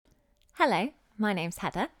Hello, my name's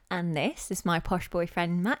Heather, and this is my posh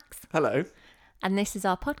boyfriend Max. Hello. And this is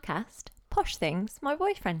our podcast, Posh Things My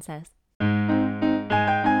Boyfriend Says.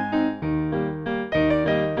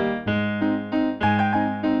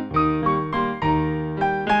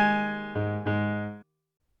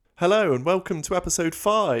 Hello and welcome to episode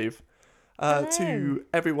 5. Hello. To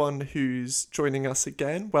everyone who's joining us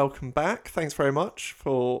again, welcome back. Thanks very much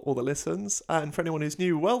for all the listens. And for anyone who's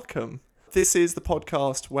new, welcome. This is the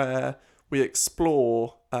podcast where we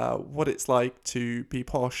explore what it's like to be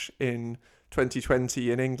posh in 2020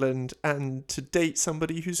 in England and to date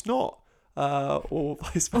somebody who's not, or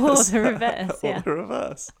vice versa. Or the reverse, Or the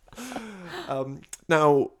reverse.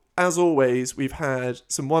 Now, as always, we've had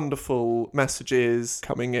some wonderful messages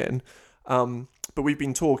coming in, but we've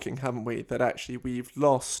been talking, haven't we, that actually we've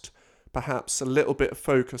lost perhaps a little bit of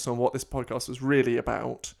focus on what this podcast was really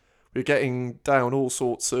about. We're getting down all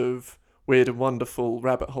sorts of weird and wonderful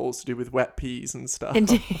rabbit holes to do with wet peas and stuff.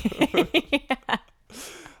 Indeed.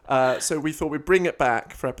 So we thought we'd bring it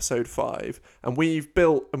back for episode 5, and we've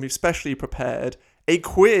built and we've specially prepared a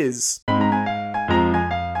quiz.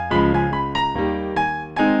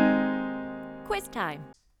 Quiz time.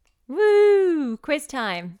 Woo! Quiz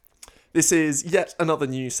time. This is yet another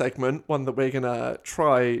new segment, one that we're gonna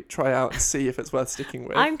try out and see if it's worth sticking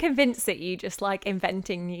with. I'm convinced that you just like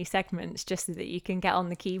inventing new segments just so that you can get on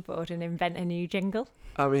the keyboard and invent a new jingle.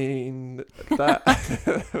 I mean,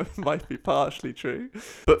 that might be partially true.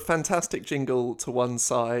 But fantastic jingle to one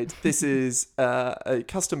side. This is a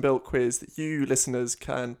custom-built quiz that you listeners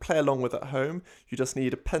can play along with at home. You just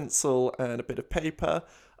need a pencil and a bit of paper.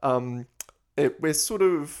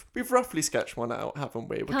 We've roughly sketched one out, haven't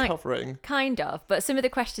we? We're covering. Kind of, but some of the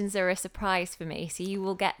questions are a surprise for me, so you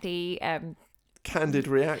will get the... candid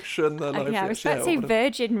reaction. I was about to say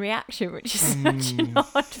virgin reaction, which is such an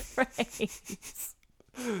odd phrase.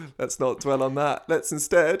 Let's not dwell on that. Let's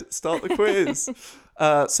instead start the quiz.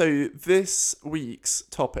 So this week's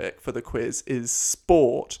topic for the quiz is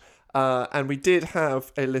sport. And we did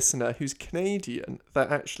have a listener who's Canadian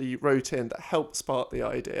that actually wrote in that helped spark the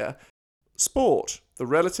idea. Sport, the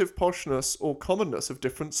relative poshness or commonness of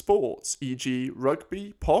different sports, e.g.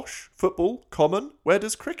 rugby, posh, football, common. Where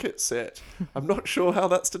does cricket sit? I'm not sure how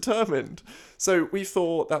that's determined. So we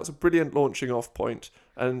thought that was a brilliant launching off point,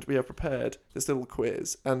 and we have prepared this little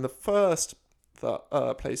quiz. And the first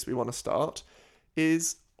place we want to start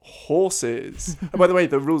is horses. And by the way,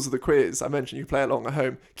 the rules of the quiz, I mentioned you play along at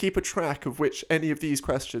home. Keep a track of which any of these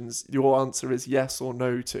questions your answer is yes or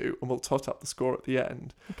no to, and we'll tot up the score at the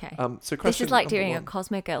end. Okay. So this is like doing 1. a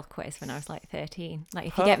Cosmo Girl quiz when I was like 13. Like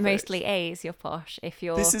if Perfect. you get mostly A's, you're posh. If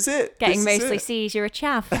you're This is it. getting mostly C's, you're a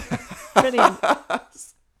chav. Brilliant.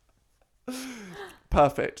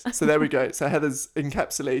 Perfect. So there we go. So Heather's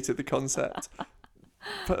encapsulated the concept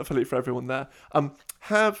perfectly for everyone there.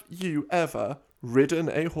 Have you ever ridden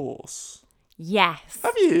a horse? Yes.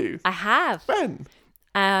 Have you? I have. When?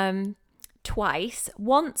 Twice.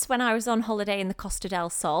 Once when I was on holiday in the Costa del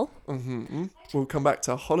Sol. Mm-hmm. We'll come back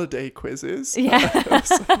to holiday quizzes Yeah.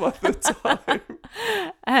 some other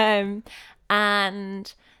time.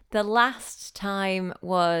 And the last time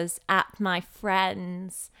was at my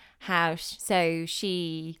friend's house. So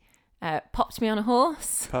she popped me on a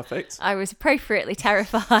horse. Perfect. I was appropriately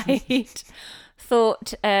terrified.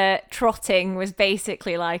 Thought trotting was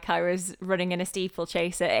basically like I was running in a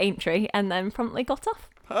steeplechase at Aintree, and then promptly got off.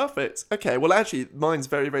 Perfect. Okay, well actually mine's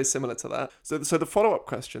very, very similar to that. So the follow-up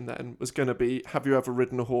question then was going to be, have you ever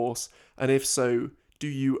ridden a horse? And if so, do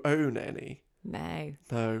you own any? No.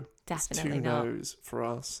 No. Definitely it's not. two no's for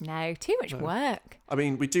us. No, too much work. I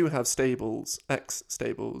mean, we do have ex-stables at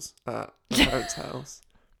my parents' house,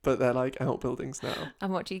 but they're like outbuildings now.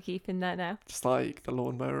 And what do you keep in there now? Just like the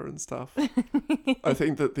lawnmower and stuff. I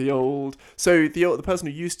think that the person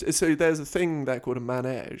who used to, so there's a thing there called a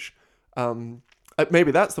manege.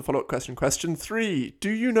 Maybe that's the follow-up question. Question 3. Do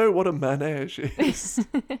you know what a manege is?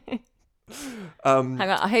 Hang on,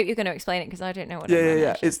 I hope you're going to explain it because I don't know what a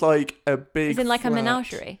manege is. It's like a big Is it like flat... a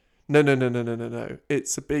menagerie? No.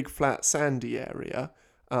 It's a big flat sandy area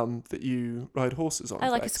that you ride horses on. Oh,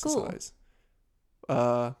 for like a school? exercise.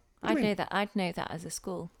 I'd know that as a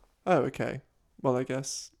school. Oh, okay. Well, I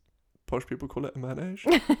guess posh people call it a manege.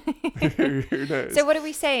 Who knows? So what are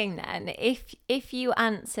we saying then? If you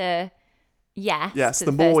answer yes to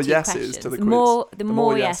the the more first two yeses questions, to the quiz. the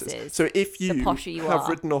more yeses. So if you the posher you have are.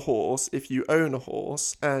 ridden a horse, if you own a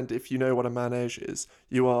horse, and if you know what a manege is,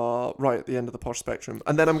 you are right at the end of the posh spectrum.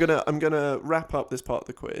 And then I'm gonna wrap up this part of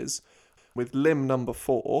the quiz with limb number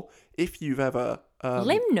 4. If you've ever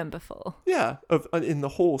limb number 4. in the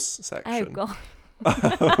horse section. Oh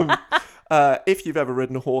god. If you've ever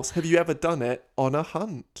ridden a horse, have you ever done it on a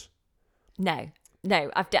hunt? No,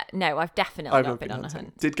 I've definitely I've not been on a hunting.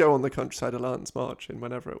 hunt. Did go on the countryside allowance march in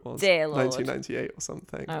whenever it was. Dear Lord. 1998 or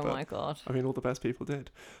something. Oh but, my God. I mean, all the best people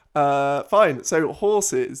did. Fine. So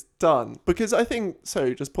horses, done. Because I think,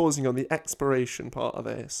 so just pausing on the exploration part of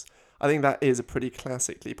this, I think that is a pretty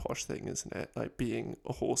classically posh thing, isn't it? Like being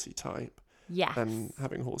a horsey type. Yes. And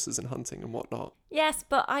having horses and hunting and whatnot. Yes,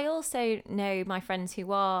 but I also know my friends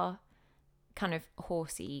who are kind of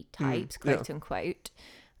horsey types, quote unquote.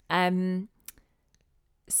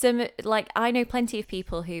 Some, like, I know plenty of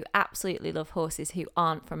people who absolutely love horses who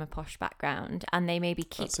aren't from a posh background, and they maybe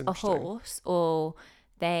keep a horse, or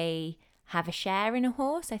they have a share in a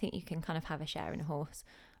horse. I think you can kind of have a share in a horse,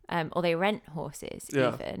 or they rent horses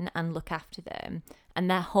even and look after them, and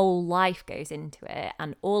their whole life goes into it,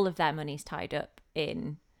 and all of their money's tied up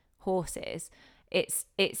in horses. It's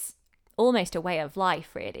almost a way of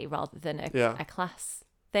life, really, rather than a class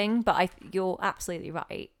thing. But you're absolutely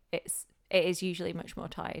right. It is usually much more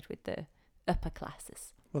tied with the upper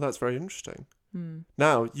classes. Well, that's very interesting.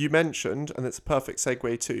 Now, you mentioned, and it's a perfect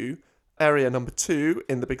segue to area number 2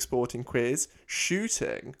 in the big sporting quiz,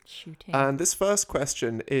 shooting. And this first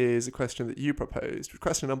question is a question that you proposed.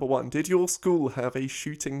 Question number 1, did your school have a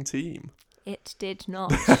shooting team? It did not.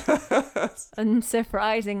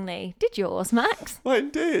 Unsurprisingly. Did yours, Max? Mine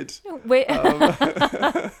did. Wait.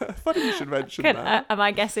 Funny you should mention that. Am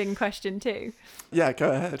I guessing question 2? Yeah,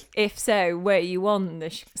 go ahead. If so, were you on the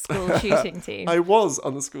school shooting team? I was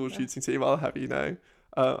on the school shooting team, I'll have you know.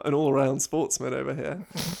 An all-round sportsman over here.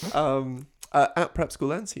 At prep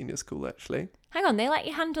school and senior school, actually. Hang on, they let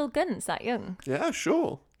you handle guns that young? Yeah,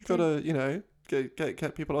 sure. You've got to, you know,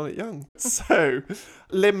 get people on it young. So,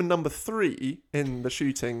 limb number 3 in the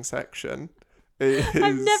shooting section is...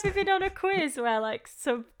 I've never been on a quiz where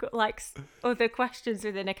other questions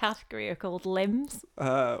within a category are called limbs.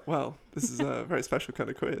 Well, this is a very special kind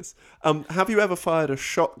of quiz. Have you ever fired a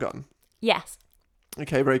shotgun? Yes.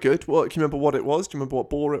 Okay, very good. Well, can you remember what it was? Do you remember what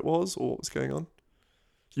bore it was, or what was going on?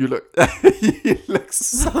 You look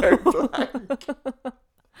so blank.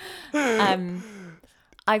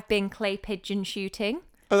 I've been clay pigeon shooting.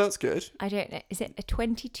 Oh, that's good. I don't know. Is it a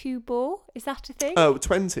 22 bore? Is that a thing? Oh,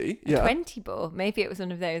 20. Yeah. 20 bore. Maybe it was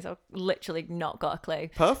one of those. I've literally not got a clue.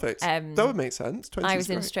 Perfect. That would make sense. 20. I was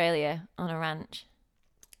in Australia on a ranch.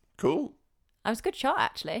 Cool. I was a good shot,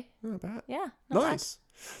 actually. I bet. Yeah. Nice.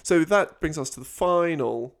 So that brings us to the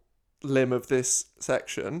final limb of this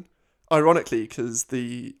section. Ironically, because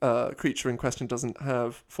the creature in question doesn't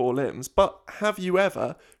have 4 limbs. But have you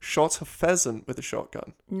ever shot a pheasant with a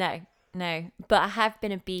shotgun? No. But I have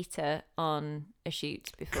been a beater on a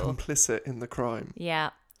shoot before. Complicit in the crime. Yeah,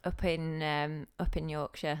 up in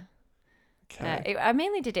Yorkshire. Okay. I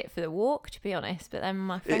mainly did it for the walk, to be honest. But then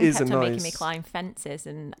my friend kept on making me climb fences,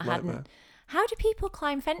 and I hadn't. How do people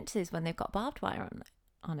climb fences when they've got barbed wire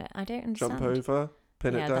on it? I don't understand. Jump over,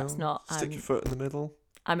 pin it down, that's not, stick your foot in the middle.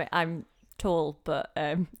 I'm tall, but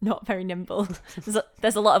not very nimble.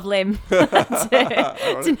 There's a lot of limb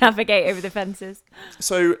to navigate over the fences.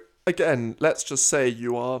 So again, let's just say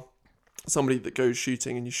you are somebody that goes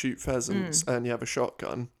shooting and you shoot pheasants and you have a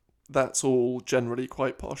shotgun. That's all generally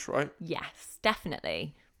quite posh, right? Yes,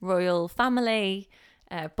 definitely. Royal family,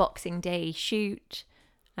 Boxing Day shoot.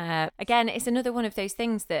 Again, it's another one of those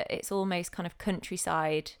things that it's almost kind of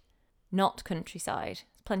countryside, not countryside.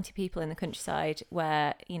 Plenty of people in the countryside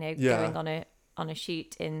where, you know, going on a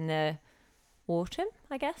shoot in the autumn,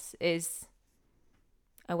 I guess, is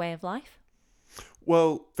a way of life.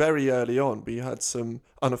 Well, very early on, we had some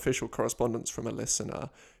unofficial correspondence from a listener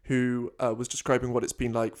who was describing what it's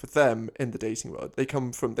been like for them in the dating world. They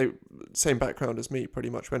come from the same background as me, pretty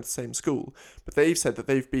much, went to the same school. But they've said that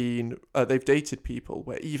they've dated people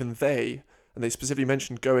where even they, and they specifically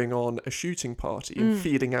mentioned going on a shooting party and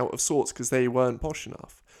feeling out of sorts because they weren't posh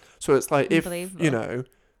enough. So it's like, if, you know,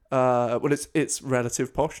 well, it's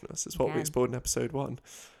relative poshness. It's what we explored in episode 1.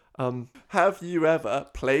 Have you ever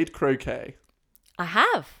played croquet? I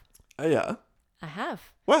have. Oh, yeah? I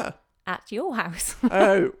have. Where? At your house.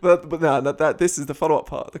 Oh, but no, this is the follow-up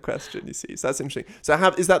part of the question, you see. So that's interesting. So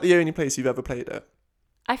is that the only place you've ever played it?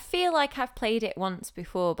 I feel like I've played it once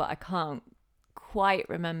before, but I can't quite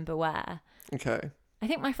remember where. Okay. I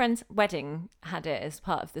think my friend's wedding had it as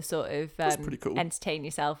part of the sort of That's pretty cool. Entertain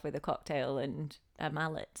yourself with a cocktail and a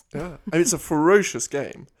mallet. Yeah. I mean, it's a ferocious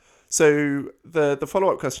game. So the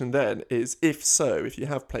follow-up question then is, if you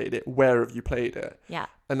have played it, where have you played it? Yeah.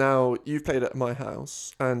 And now you've played it at my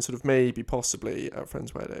house and sort of maybe possibly at a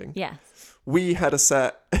friend's wedding. Yes. We had a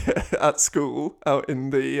set at school out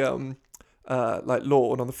in the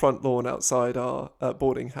lawn, on the front lawn outside our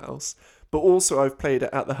boarding house. But also I've played it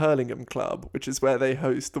at the Hurlingham Club, which is where they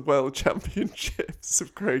host the World Championships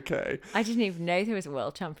of croquet. I didn't even know there was a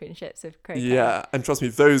World Championships of croquet. Yeah, and trust me,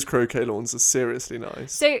 those croquet lawns are seriously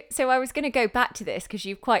nice. So I was going to go back to this because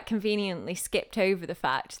you've quite conveniently skipped over the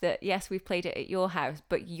fact that, yes, we've played it at your house,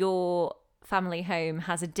 but your family home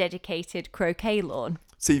has a dedicated croquet lawn.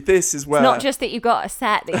 See, this is where... It's not just that you've got a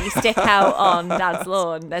set that you stick out on Dad's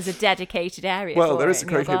lawn. There's a dedicated area for it. Well, there is a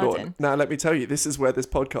croquet lawn. lawn. Now, let me tell you, this is where this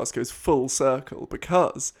podcast goes full circle,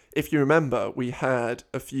 because if you remember, we had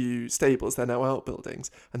a few stables, they're now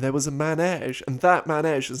outbuildings, and there was a manege, and that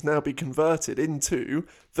manege has now been converted into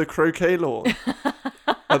the croquet lawn.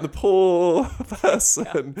 And the poor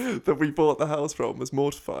person that we bought the house from was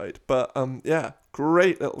mortified. But yeah,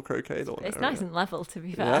 great little croquet lawn. It's nice and level, to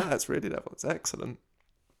be fair. Yeah, it's really level. It's excellent.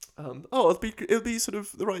 It'll be sort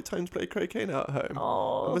of the right time to play croquet now at home.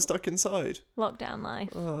 Oh, and we're stuck inside. Lockdown life.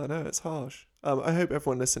 Oh, I know, it's harsh. I hope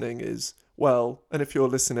everyone listening is well, and if you're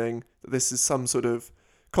listening, this is some sort of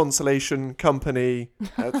consolation company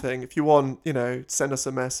thing. If you want, send us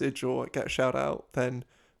a message or get a shout out, then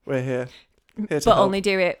we're here. But help. Only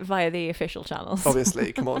do it via the official channels.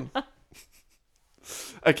 Obviously, come on.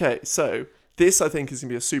 Okay, so this I think is going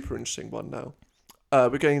to be a super interesting one now.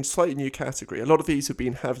 We're going into a slightly new category. A lot of these have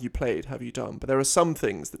been have you played, have you done? But there are some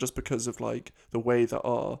things that just because of like the way that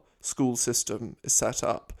our school system is set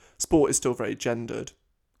up, sport is still very gendered.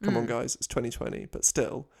 Come on, guys, it's 2020, but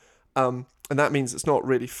still. And that means it's not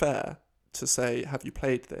really fair to say, have you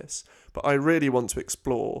played this? But I really want to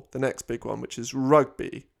explore the next big one, which is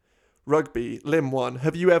rugby. Rugby, Lim 1.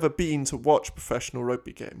 Have you ever been to watch a professional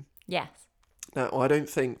rugby game? Yes. Now, I don't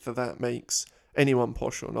think that makes anyone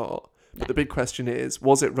posh or not. But the big question is,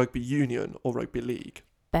 was it rugby union or rugby league?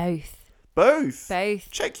 Both. Both?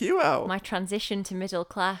 Check you out. My transition to middle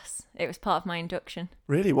class. It was part of my induction.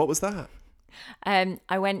 Really? What was that?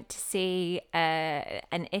 I went to see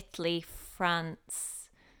an Italy-France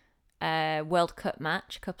World Cup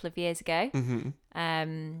match a couple of years ago.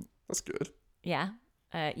 Mm-hmm. That's good. Yeah.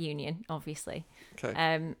 Union, obviously. Okay.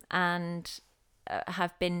 And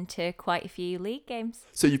have been to quite a few league games.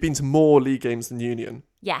 So you've been to more league games than union?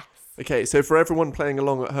 Yes. Okay, so for everyone playing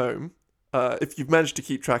along at home, if you've managed to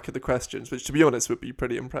keep track of the questions, which to be honest would be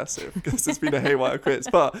pretty impressive because it's been a haywire quiz,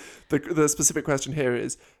 but the specific question here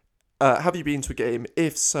is, have you been to a game?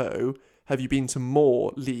 If so, have you been to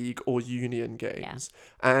more league or union games?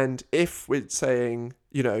 Yeah. And if we're saying,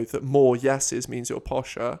 that more yeses means you're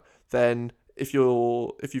posher, then if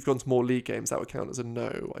you've gone to more league games, that would count as a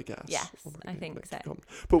no, I guess. Yes, I think so.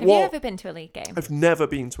 But have you ever been to a league game? I've never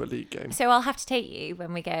been to a league game. So I'll have to take you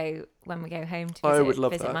when we go home to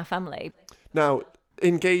visit my family. Now,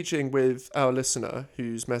 engaging with our listener,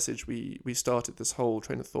 whose message we started this whole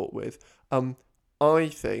train of thought with, I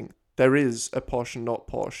think there is a posh and not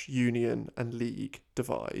posh union and league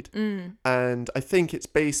divide. And I think it's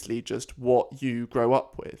basically just what you grow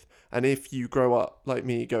up with. And if you grow up like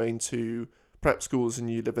me going to prep schools and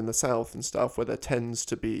you live in the south and stuff where there tends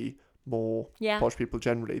to be more posh people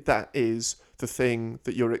generally, that is the thing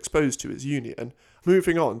that you're exposed to as union.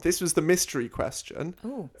 Moving on, this was the mystery question.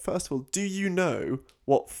 Ooh. First of all, do you know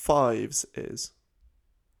what fives is?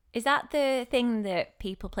 Is that the thing that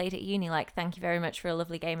people played at uni, like, thank you very much for a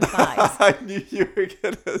lovely game of fives? I knew you were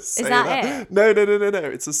going to say that. It? No.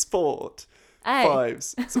 It's a sport. Oh.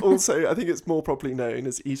 Fives. It's also, I think it's more properly known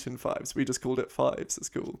as Eton Fives. We just called it fives at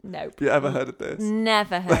school. Nope. Have you ever heard of this?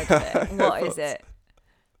 Never heard of it. What is it?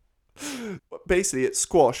 Basically, it's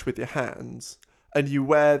squash with your hands, and you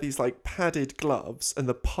wear these like padded gloves, and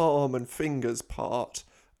the palm and fingers part,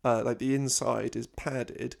 like the inside is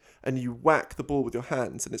padded, and you whack the ball with your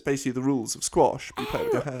hands, and it's basically the rules of squash, but you play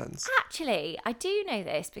with your hands. Actually, I do know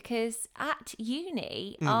this because at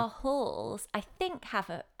uni, our halls, I think,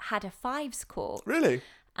 had a fives court. Really?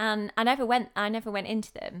 And I never went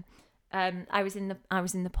into them. I was in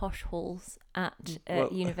the posh halls at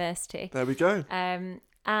university. There we go.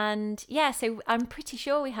 And yeah, so I'm pretty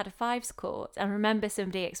sure we had a fives court. I remember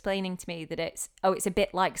somebody explaining to me that it's a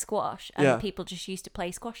bit like squash, and people just used to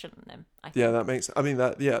play squash on them. I think. Yeah,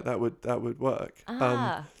 that would work.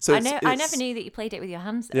 So I never knew that you played it with your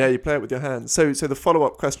hands. Yeah, you play it with your hands. So the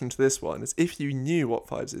follow-up question to this one is: if you knew what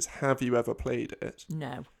fives is, have you ever played it?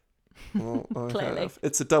 No. Well, I Clearly. have.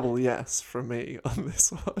 It's a double yes from me on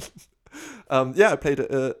this one. I played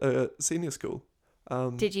at a senior school.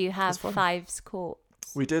 Did you have fives court?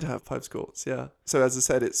 We did have fives courts, yeah. So as I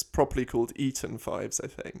said, it's properly called Eton Fives, I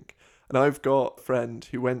think. And I've got a friend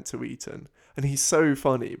who went to Eton, and he's so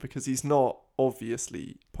funny because he's not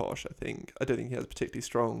obviously posh, I think. I don't think he has particularly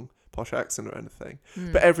strong posh accent or anything.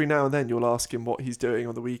 But every now and then you'll ask him what he's doing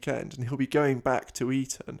on the weekend, and he'll be going back to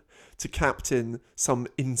Eton to captain some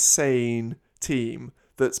insane team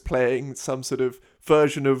that's playing some sort of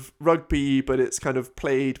version of rugby, but it's kind of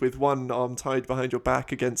played with one arm tied behind your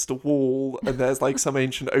back against a wall, and there's like some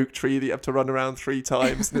ancient oak tree that you have to run around 3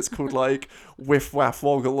 times, and it's called like Whiff Waff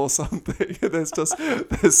Woggle or something.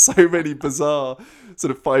 There's so many bizarre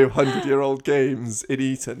sort of 500-year-old games in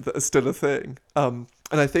Eton that are still a thing. And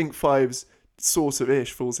I think Fives sort of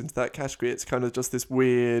ish falls into that category. It's kind of just this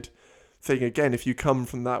weird thing again, if you come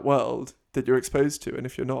from that world that you're exposed to, and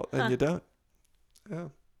if you're not, then you don't. Yeah.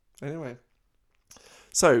 Anyway.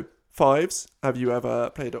 So, Fives, have you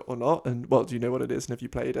ever played it or not? And, well, do you know what it is and have you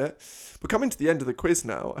played it? We're coming to the end of the quiz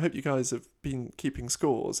now. I hope you guys have been keeping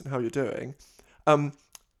scores and how you're doing.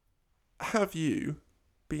 Have you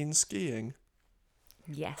been skiing?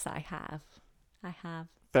 Yes, I have.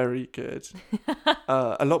 Very good.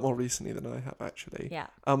 A lot more recently than I have, actually. Yeah.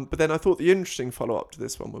 But then I thought the interesting follow-up to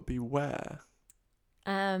this one would be where?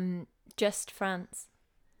 Just France.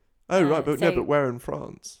 Oh, right, but where in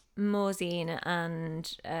France? Morzine,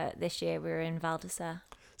 and this year we were in Val d'Isère.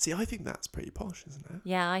 See, I think that's pretty posh, isn't it?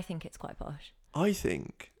 Yeah, I think it's quite posh. I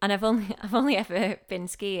think. And I've only ever been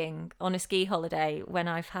skiing on a ski holiday when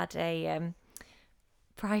I've had a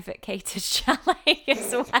private catered chalet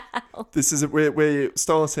as well. This is we're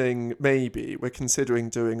starting, maybe we're considering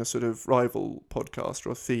doing a sort of rival podcast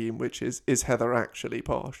or a theme, which is Heather actually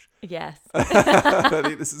posh? Yes. I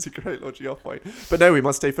think this is a great launching off point. But no, we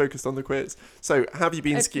must stay focused on the quiz. So, have you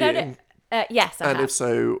been skiing? No. Yes, I have. And if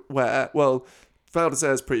so, where? Well, Val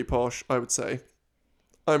d'Isère is pretty posh, I would say.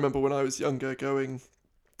 I remember when I was younger going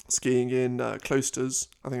skiing in Cloisters.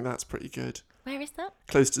 I think that's pretty good. Where is that?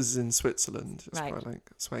 Cloisters is in Switzerland. It's right. quite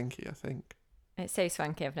like swanky, I think. It's so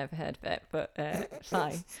swanky, I've never heard of it, but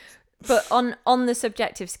fine. But on the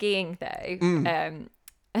subject of skiing, though,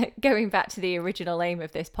 going back to the original aim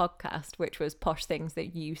of this podcast, which was posh things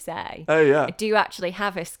that you say. Oh, yeah. I do actually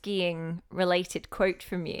have a skiing-related quote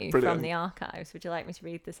from you. Brilliant. From the archives. Would you like me to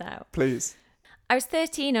read this out? Please. I was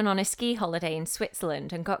 13 and on a ski holiday in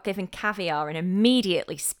Switzerland and got given caviar and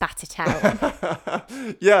immediately spat it out.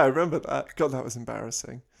 Yeah, I remember that. God, that was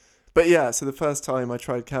embarrassing. But yeah, so the first time I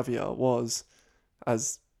tried caviar was,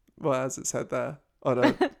 as it said there, on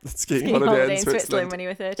a skiing holiday in Switzerland when you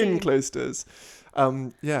were 13. In Cloisters.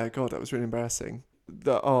 Yeah, God, that was really embarrassing.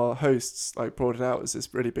 Our hosts brought it out as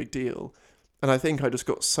this really big deal. And I think I just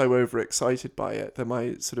got so overexcited by it that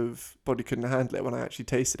my sort of body couldn't handle it when I actually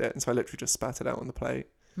tasted it. And so I literally just spat it out on the plate.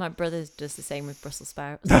 My brother does the same with Brussels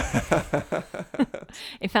sprouts.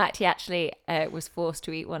 In fact, he actually was forced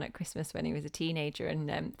to eat one at Christmas when he was a teenager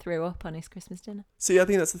and threw up on his Christmas dinner. See, I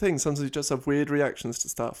think that's the thing. Sometimes you just have weird reactions to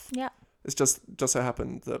stuff. Yeah. It's just so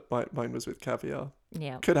happened that mine was with caviar.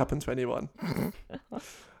 Yeah. Could happen to anyone.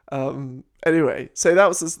 Anyway, so that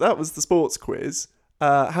was the sports quiz.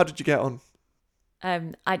 How did you get on?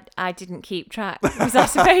 I didn't keep track. Was I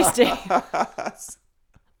supposed to?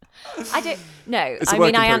 I don't. No, I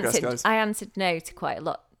mean I answered no to quite a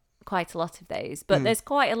lot of those, but there's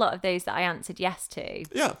quite a lot of those that I answered yes to.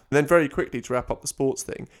 Yeah. And then very quickly to wrap up the sports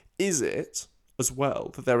thing, is it as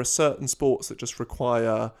well that there are certain sports that just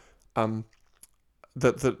require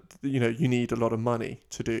that you need a lot of money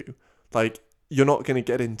to do? Like, you're not going to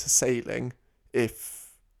get into sailing if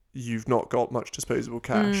you've not got much disposable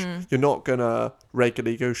cash. You're not going to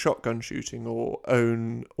regularly go shotgun shooting or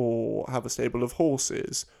own or have a stable of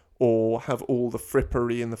horses or have all the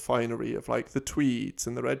frippery and the finery of the tweeds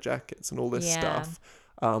and the red jackets and all this stuff,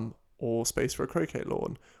 or space for a croquet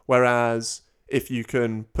lawn. Whereas if you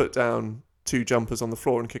can put down 2 jumpers on the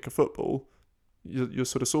floor and kick a football, you're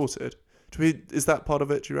sort of sorted. Is that part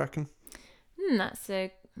of it, do you reckon?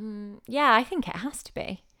 Yeah, I think it has to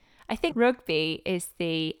be. I think rugby is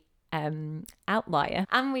the outlier.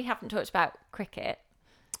 And we haven't talked about cricket.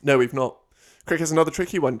 No, we've not. Cricket's another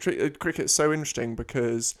tricky one. Cricket's so interesting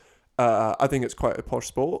because I think it's quite a posh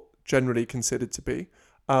sport, generally considered to be.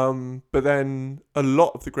 But then a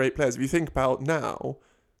lot of the great players, if you think about now,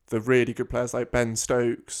 the really good players like Ben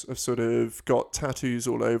Stokes have sort of got tattoos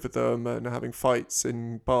all over them and are having fights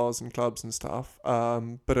in bars and clubs and stuff,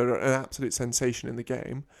 but are an absolute sensation in the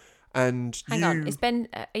game. And hang on, is Ben?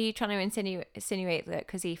 Are you trying to insinuate that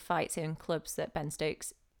because he fights in clubs that Ben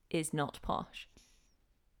Stokes is not posh?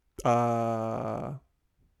 Partly.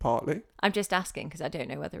 I'm just asking because I don't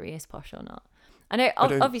know whether he is posh or not. I know,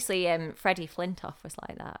 obviously, Freddie Flintoff was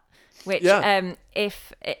like that. Which,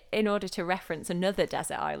 if in order to reference another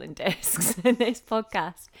Desert Island Discs in this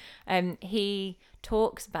podcast, he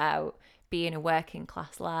talks about being a working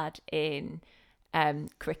class lad in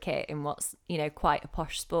cricket in what's, quite a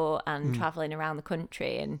posh sport, and travelling around the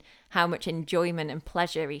country, and how much enjoyment and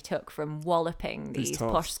pleasure he took from walloping these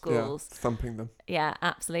posh schools. Yeah, thumping them. Yeah,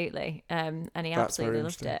 absolutely. And he absolutely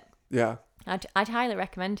loved it. Yeah. I'd highly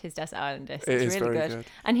recommend his Desert Island Disc. It It's is really very good. good.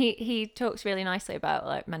 And he talks really nicely about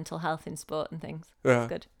like mental health in sport and things. Yeah. It's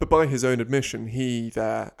good. But by his own admission,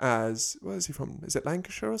 where is he from? Is it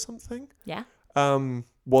Lancashire or something? Yeah.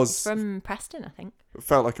 Was from Preston, I think.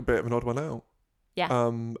 Felt like a bit of an odd one out. Yeah.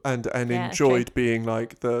 And enjoyed being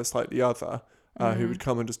like the slightly other who would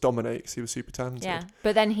come and just dominate because he was super talented. Yeah.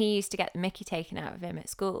 But then he used to get the mickey taken out of him at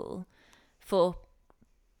school for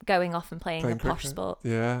going off and playing a posh sport.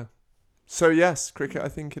 Yeah. So yes, cricket. I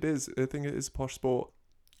think it is a posh sport.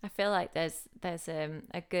 I feel like there's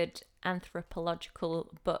a good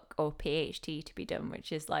anthropological book or PhD to be done,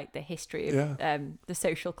 which is like the history of the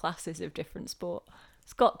social classes of different sport.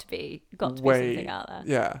 It's got to be something out there.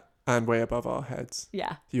 Yeah, and way above our heads.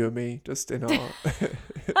 Yeah, you and me just in our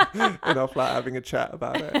in our flat having a chat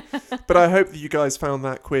about it. But I hope that you guys found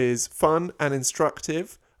that quiz fun and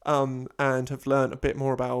instructive, and have learned a bit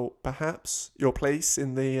more about perhaps your place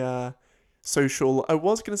in the social, I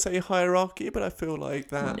was going to say hierarchy, but I feel like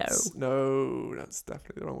that's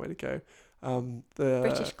definitely the wrong way to go. The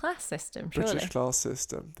British class system, surely. British class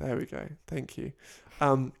system. There we go. Thank you.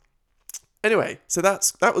 Anyway, so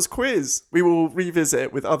that was quiz. We will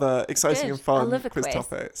revisit with other exciting and fun quiz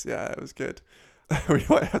topics. Yeah, it was good. We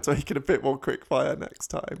might have to make it a bit more quick fire next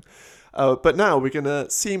time. But now we're going to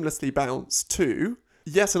seamlessly bounce to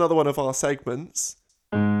yet another one of our segments.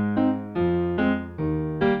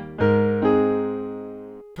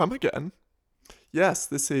 Come Again? Yes,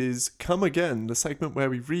 this is Come Again, the segment where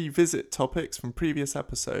we revisit topics from previous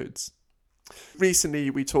episodes. Recently,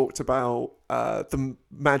 we talked about the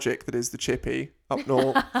magic that is the chippy up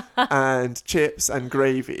north and chips and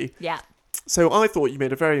gravy. Yeah. So I thought you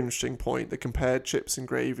made a very interesting point that compared chips and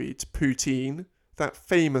gravy to poutine, that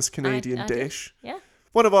famous Canadian dish. Yeah.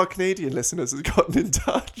 One of our Canadian listeners has gotten in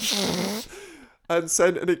touch and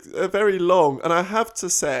sent a very long, and I have to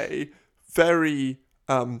say, very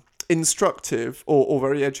instructive or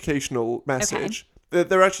very educational message. Okay.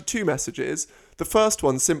 There are actually two messages. The first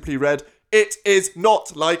one simply read, "It is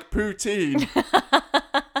not like poutine."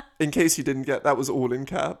 In case you didn't get, that was all in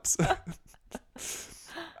caps.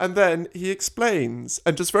 And then he explains,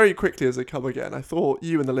 and just very quickly as I come again, I thought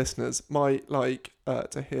you and the listeners might like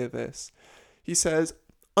to hear this. He says,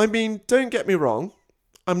 "I mean, don't get me wrong.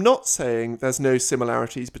 I'm not saying there's no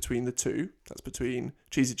similarities between the two. That's between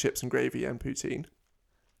cheesy chips and gravy and poutine.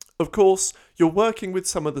 Of course, you're working with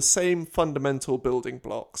some of the same fundamental building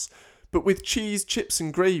blocks, but with cheese, chips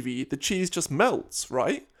and gravy, the cheese just melts,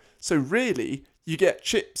 right? So really, you get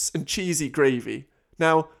chips and cheesy gravy.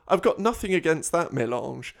 Now, I've got nothing against that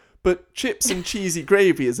melange, but chips and cheesy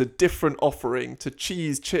gravy is a different offering to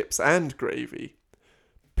cheese, chips and gravy.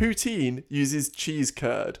 Poutine uses cheese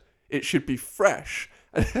curd. It should be fresh,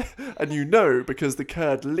 and because the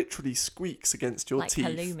curd literally squeaks against your teeth.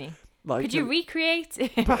 Halloumi. Could you recreate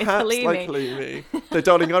it? Perhaps halloumi. Like halloumi. So,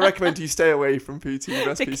 darling, I recommend you stay away from poutine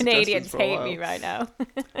recipe suggestions for a while. The Canadians hate me right now.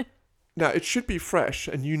 Now, it should be fresh,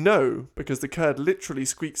 and because the curd literally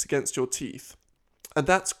squeaks against your teeth. And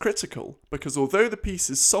that's critical, because although the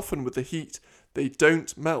pieces soften with the heat, they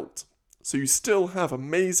don't melt. So you still have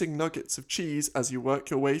amazing nuggets of cheese as you work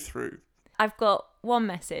your way through. I've got one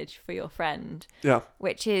message for your friend. Yeah.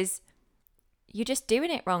 Which is, you're just doing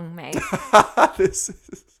it wrong, mate. This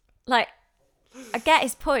is... Like, I get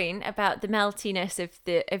his point about the meltiness of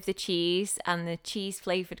the cheese and the cheese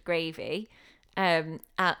flavoured gravy, and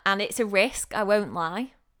it's a risk. I won't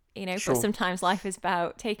lie, Sure. But sometimes life is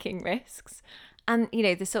about taking risks, and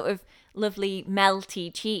the sort of lovely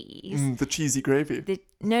melty cheese, the cheesy gravy.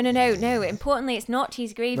 No. Importantly, it's not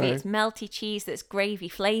cheesy gravy. No. It's melty cheese that's gravy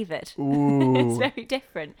flavoured. It's very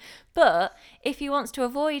different. But if he wants to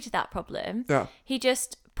avoid that problem, he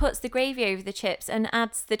just puts the gravy over the chips and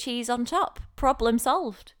adds the cheese on top. Problem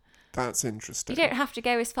solved. That's interesting. You don't have to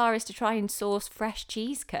go as far as to try and source fresh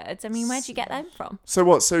cheese curds. I mean, where'd you get them from? So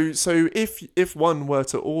what? So if one were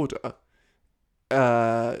to order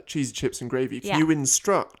cheesy chips and gravy, can you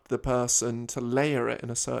instruct the person to layer it in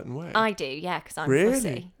a certain way? I do, yeah, because I'm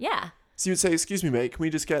fussy. Yeah. So you would say, "Excuse me, mate, can we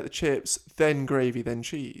just get the chips, then gravy, then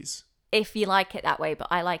cheese?" If you like it that way, but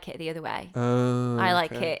I like it the other way. I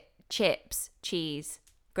like it chips, cheese,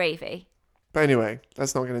 gravy. But anyway,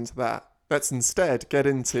 let's not get into that. Let's instead get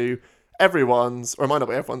into everyone's, or it might not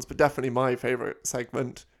be everyone's, but definitely my favourite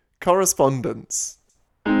segment, correspondence.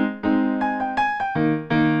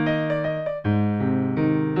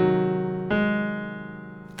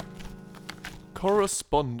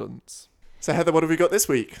 Correspondence. So Heather, what have we got this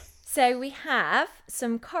week? So we have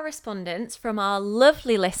some correspondence from our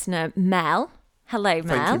lovely listener, Mel. Hello,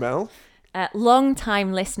 Mel. Thank you, Mel.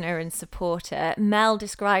 Long-time listener and supporter. Mel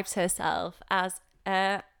describes herself as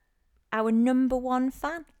our number one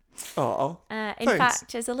fan. Oh, in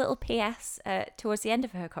fact, as a little PS towards the end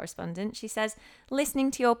of her correspondence, she says, listening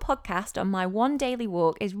to your podcast on my one daily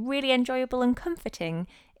walk is really enjoyable and comforting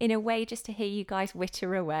in a way just to hear you guys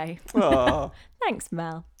witter away. Thanks,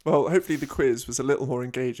 Mel. Well, hopefully the quiz was a little more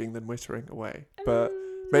engaging than wittering away, but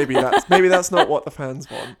maybe that's not what the fans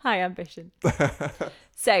want. High ambition.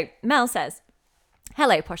 So, Mel says,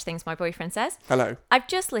 hello, Posh Things, my boyfriend says. Hello. I've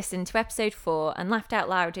just listened to episode 4 and laughed out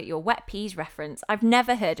loud at your wet peas reference. I've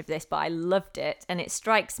never heard of this, but I loved it. And it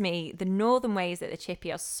strikes me the northern ways that the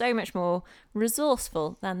chippy are so much more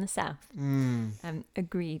resourceful than the south.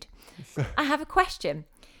 Agreed. I have a question.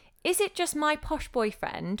 Is it just my posh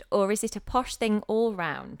boyfriend or is it a posh thing all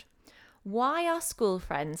round? Why are school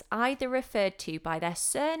friends either referred to by their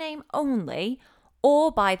surname only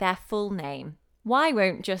or by their full name? Why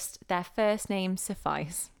won't just their first name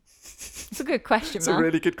suffice? It's a good question, It's a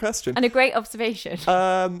really good question. And a great observation.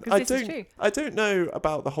 This is true. I don't know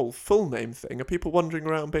about the whole full name thing. Are people wandering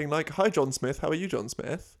around being like, hi, John Smith, how are you, John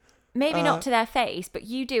Smith? Maybe not to their face, but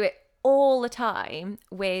you do it all the time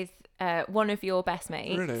with one of your best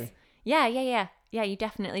mates. Really? Yeah. Yeah, you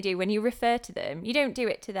definitely do. When you refer to them, you don't do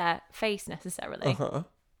it to their face necessarily.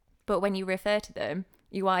 But when you refer to them,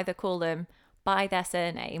 you either call them by their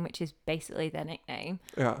surname, which is basically their nickname,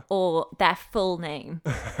 or their full name,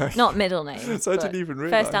 not middle name. So I didn't even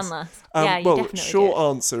realise. First and last. Yeah, you definitely short do.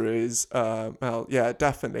 answer is, Mel, yeah,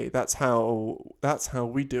 definitely. That's how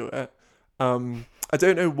we do it. I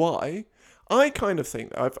don't know why. I kind of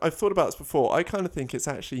think, I've thought about this before, I kind of think it's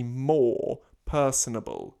actually more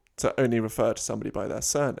personable to only refer to somebody by their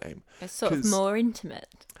surname. It's sort of more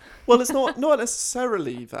intimate. Well, it's not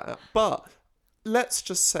necessarily that, but let's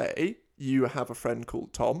just say you have a friend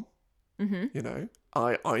called Tom. Mm-hmm. You know,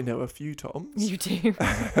 I know a few Toms. You do.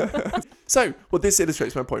 So, well, this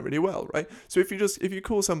illustrates my point really well, right? So if you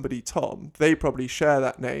call somebody Tom, they probably share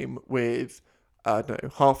that name with, I don't know,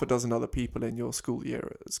 half a dozen other people in your school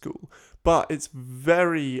year at school. But it's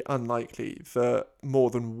very unlikely that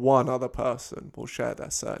more than one other person will share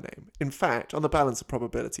their surname. In fact, on the balance of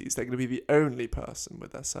probabilities, they're going to be the only person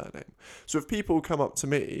with their surname. So if people come up to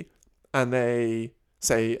me and they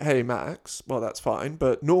say, hey, Max, well, that's fine.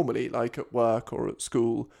 But normally, like at work or at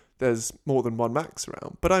school, there's more than one Max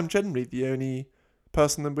around. But I'm generally the only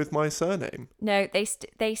person with my surname. No,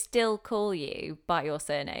 they still call you by your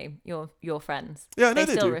surname, your friends. Yeah, they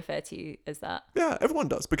still do. refer to you as that. Yeah, everyone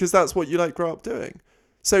does, because that's what you grow up doing.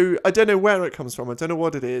 So I don't know where it comes from. I don't know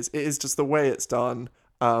what it is. It is just the way it's done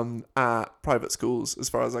at private schools, as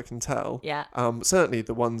far as I can tell. Yeah. Certainly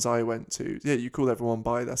the ones I went to, yeah, you call everyone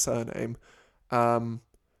by their surname. I've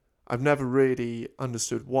never really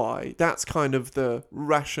understood why. That's kind of the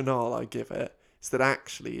rationale I give it, is that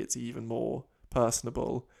actually it's even more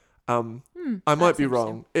personable. I might be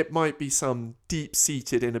wrong. It might be some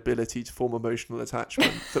deep-seated inability to form emotional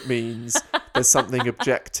attachment that means there's something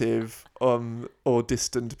objective or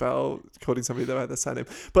distant about calling somebody by their surname.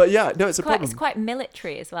 But yeah, no, it's a problem. It's quite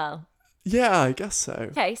military as well. Yeah, I guess so.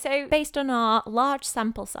 Okay, so based on our large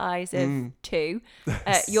sample size of 2,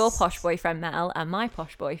 your posh boyfriend Mel and my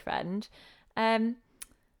posh boyfriend, no,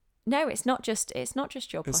 it's not just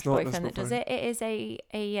your posh boyfriend that does it. It is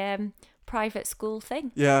a private school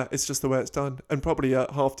thing. Yeah, it's just the way it's done, and probably a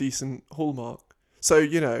half decent hallmark. So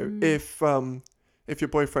you know, if your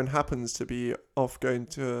boyfriend happens to be off going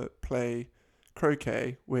to play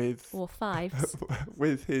croquet with or fives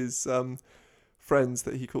with his friends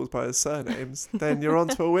that he calls by his surnames, then you're on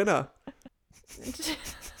to a winner. For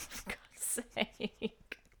God's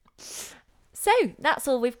sake. So that's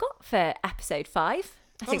all we've got for episode 5.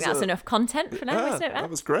 I think that's enough content for now, isn't it? That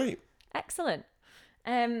was great. Excellent.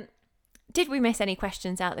 Did we miss any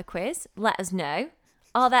questions out of the quiz? Let us know.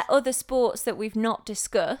 Are there other sports that we've not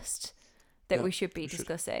discussed that we should be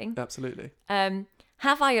discussing? Absolutely.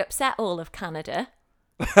 Have I upset all of Canada?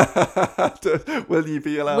 Will you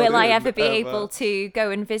be allowed? Will I ever be able to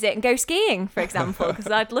go and visit and go skiing, for example? Because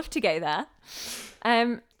I'd love to go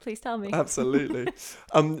there. Please tell me. Absolutely.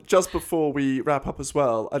 Just before we wrap up as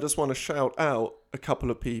well, I just want to shout out a couple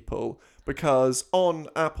of people, because on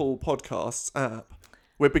Apple Podcasts app,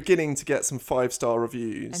 we're beginning to get some 5-star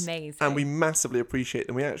reviews. Amazing. And we massively appreciate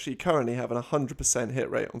them. We actually currently have an 100%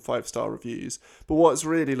 hit rate on 5-star reviews. But what's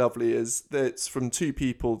really lovely is that it's from 2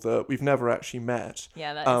 people that we've never actually met.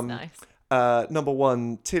 Yeah, that is nice. Number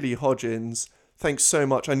 1, Tilly Hodgins. thanks so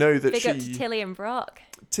much. I know that Big up to Tilly and Brock.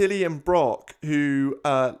 Tilly and Brock, who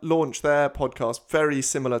launched their podcast very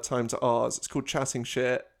similar time to ours. It's called Chatting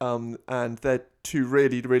Shit, and they're two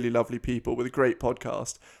really, really lovely people with a great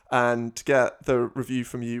podcast. And to get the review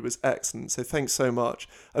from you was excellent. So thanks so much.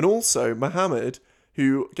 And also Mohammed,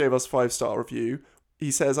 who gave us 5-star review.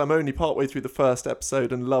 He says, I'm only partway through the first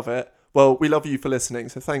episode and love it. Well, we love you for listening,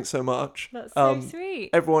 so thanks so much. That's so sweet.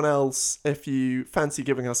 Everyone else, if you fancy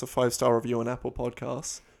giving us a 5-star review on Apple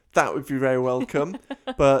Podcasts, that would be very welcome.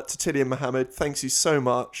 But to Tilly and Mohammed, thanks you so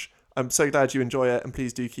much. I'm so glad you enjoy it, and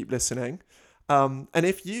please do keep listening. And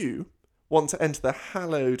if you want to enter the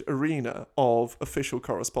hallowed arena of official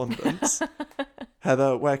correspondence,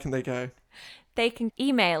 Heather, where can they go? They can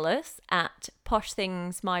email us at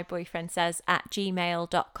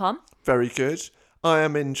poshthingsmyboyfriendsays@gmail.com. Very good. I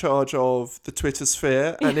am in charge of the Twitter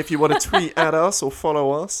sphere, and if you want to tweet at us or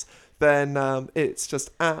follow us, then it's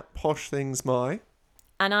just at poshthingsmy.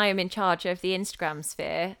 And I am in charge of the Instagram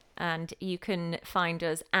sphere, and you can find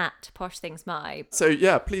us at poshthingsmy. So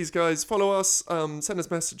yeah, please guys, follow us, send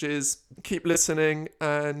us messages, keep listening,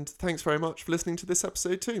 and thanks very much for listening to this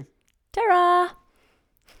episode too. Ta-ra!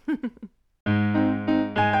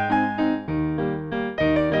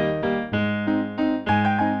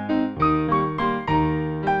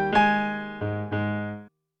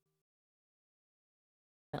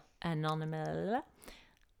 Anonymous.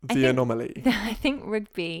 Anomaly. I think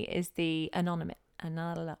rugby is the anonymous.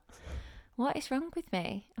 What is wrong with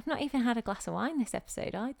me? I've not even had a glass of wine this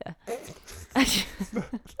episode either. That's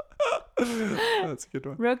a good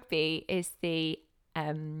one. Rugby is the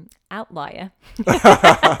outlier to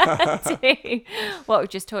what we've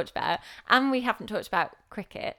just talked about. And we haven't talked about cricket.